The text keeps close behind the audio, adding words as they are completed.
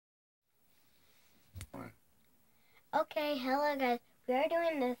Okay, hello guys. We are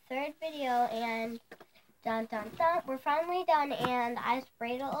doing the third video and dun dun dun. We're finally done and I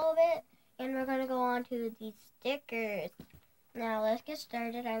sprayed a little bit and we're gonna go on to the stickers. Now let's get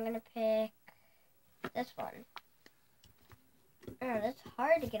started. I'm gonna pick this one. Oh, that's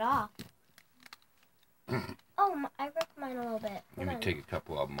hard to get off. Oh, I ripped mine a little bit. Let me take a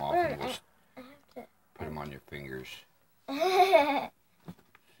couple of them off Hold and on, we'll I have to. put them on your fingers.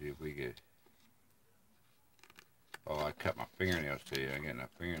 See if we get... Oh, I cut my fingernails today. I got no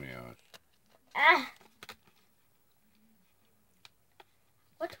fingernails. Ah!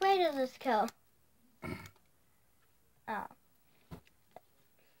 Which way does this go? Oh.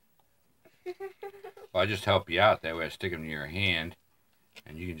 Well, I just help you out. That way I stick them to your hand,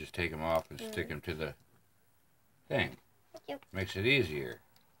 and you can just take them off and stick them to the thing. Thank you. Makes it easier.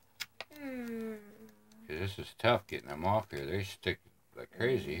 Because this is tough getting them off here. They stick like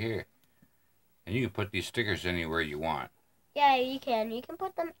crazy here. And you can put these stickers anywhere you want. Yeah, you can. You can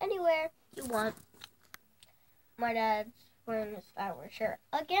put them anywhere you want. My dad's wearing a Star Wars shirt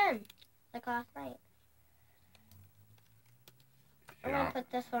again, like last night. I'm gonna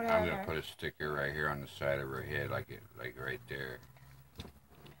put this one on. I'm gonna put a sticker right here on the side of her head, like right there.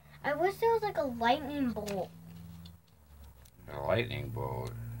 I wish there was like a lightning bolt. A lightning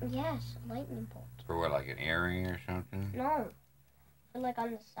bolt. Yes, a lightning bolt. For what, like an earring or something? No, for like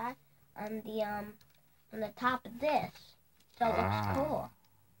on the side, on the top of this, so it looks cool.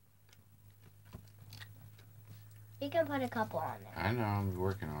 You can put a couple on there. I know, I'm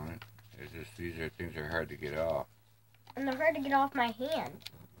working on it. It's just these are things that are hard to get off. And they're hard to get off my hand.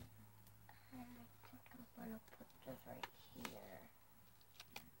 I think I'm gonna put this right here.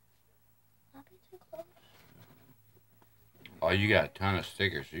 Not be too close. Oh, you got a ton of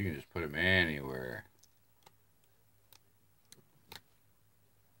stickers, so you can just put them anywhere.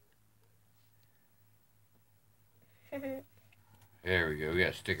 There we go. We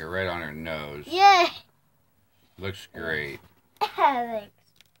got a sticker right on her nose. Yeah. Looks great. Thanks.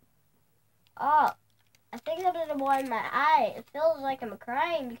 Oh, I think I'm gonna one in my eye. It feels like I'm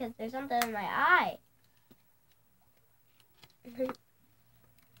crying because there's something in my eye.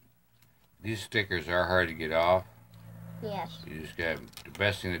 These stickers are hard to get off. Yes. You just got the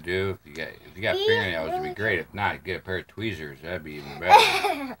best thing to do if you got fingernails, it'd be great. If not, get a pair of tweezers. That'd be even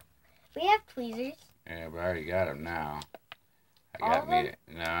better. We have tweezers. Yeah, but I already got them now.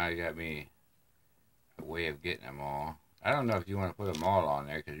 I got me a way of getting them all. I don't know if you want to put them all on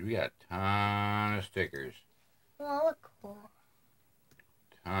there because we got a ton of stickers. Well, look cool.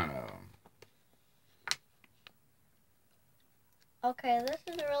 Ton of them. Okay, this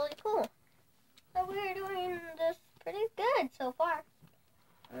is really cool. So we're doing this pretty good so far.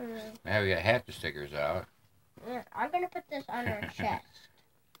 Now we got half the stickers out. Yeah, I'm gonna put this on her chest.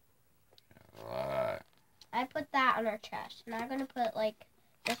 A lot. I put that on her chest, and I'm gonna put like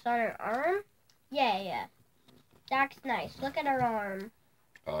this on her arm. Yeah. That's nice. Look at her arm.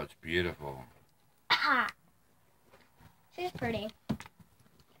 Oh, it's beautiful. Aha! She's pretty.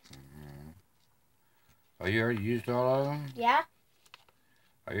 Oh, you already used all of them? Yeah?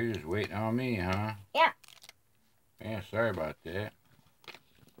 Oh, you're just waiting on me, huh? Yeah. Yeah, sorry about that.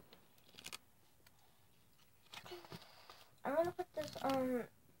 I'm gonna put this on.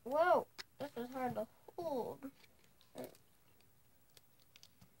 Whoa! This is hard to hold.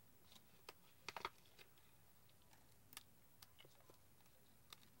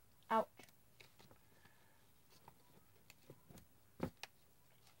 Ouch.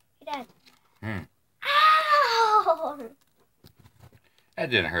 Hey, Dad. Ow! That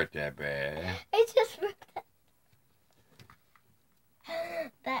didn't hurt that bad. I just ripped that.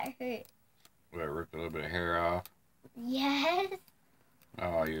 That hurt. Well, I ripped a little bit of hair off. Yes.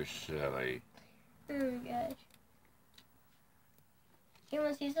 Oh, you're silly. Oh my gosh. You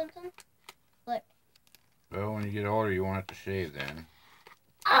want to see something? Look. Well, when you get older, you won't have to shave then.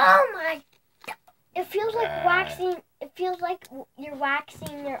 Oh my God. It feels like waxing. It feels like you're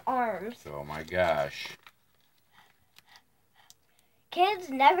waxing your arms. Oh my gosh. Kids,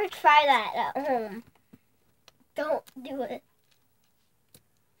 never try that at home. Don't do it.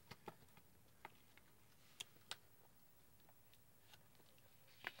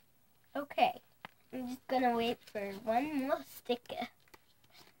 Okay. I'm just gonna wait for one more sticker.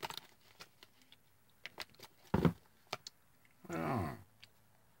 Oh.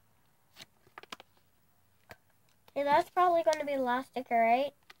 Okay, that's probably gonna be the last sticker,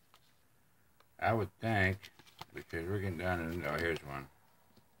 right? I would think, because we're getting down and oh, here's one.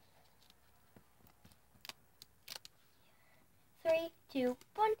 3, 2,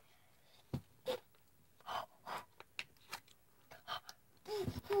 1.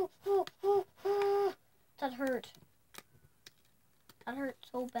 That hurt. hurts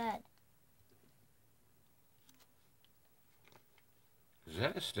so bad. Is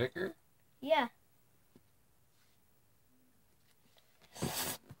that a sticker? Yeah.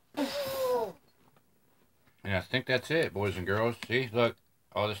 Yeah, I think that's it, boys and girls. See, look,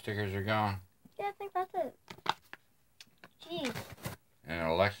 all the stickers are gone. Yeah, I think that's it. Jeez. And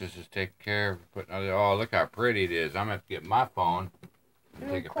Alexis is taking care of putting other. Oh, look how pretty it is. I'm gonna have to get my phone and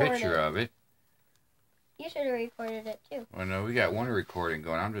take a picture of it. You should have recorded it too. Well, no, we got one recording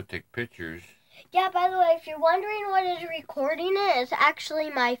going. I'm gonna take pictures. Yeah, by the way, if you're wondering what is recording it, it's actually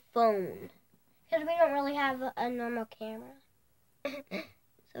my phone. Because we don't really have a normal camera.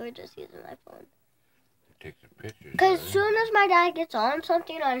 So we're just using my phone. Take some pictures. Because as soon as my dad gets on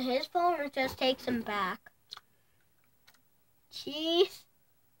something on his phone, it just takes him back. Cheese.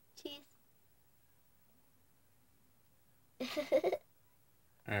 Cheese.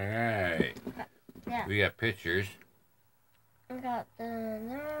 Alright. Yeah. We got pictures. I got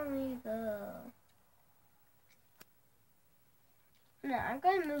there we go. No, I'm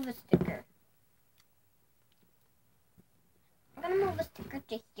going to move a sticker. I'm going to move a sticker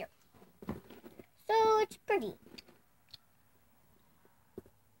to here. So it's pretty.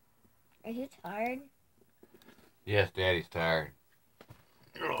 Are you tired? Yes, Daddy's tired.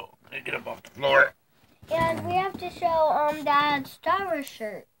 Oh, let me get up off the floor. And we have to show Dad's Star Wars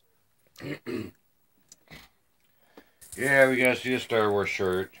shirt. Yeah, we gotta see a Star Wars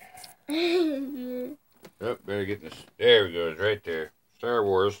shirt. Oh, better get this. There we go, it's right there. Star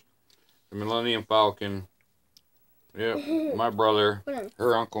Wars, the Millennium Falcon. Yep, my brother,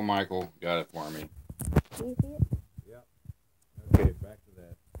 her Uncle Michael got it for me. Can you see it? Yep. Okay, back to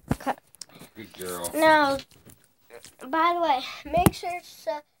that. Okay. Good girl. Now, by the way, make sure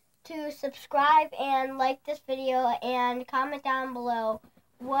to subscribe and like this video and comment down below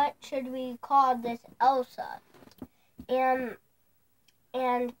what should we call this Elsa. And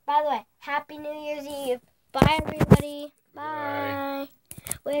by the way, Happy New Year's Eve. Bye, everybody. Bye.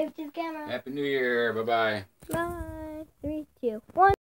 Wave to the camera. Happy New Year. Bye-bye. Bye. 3, 2, 1.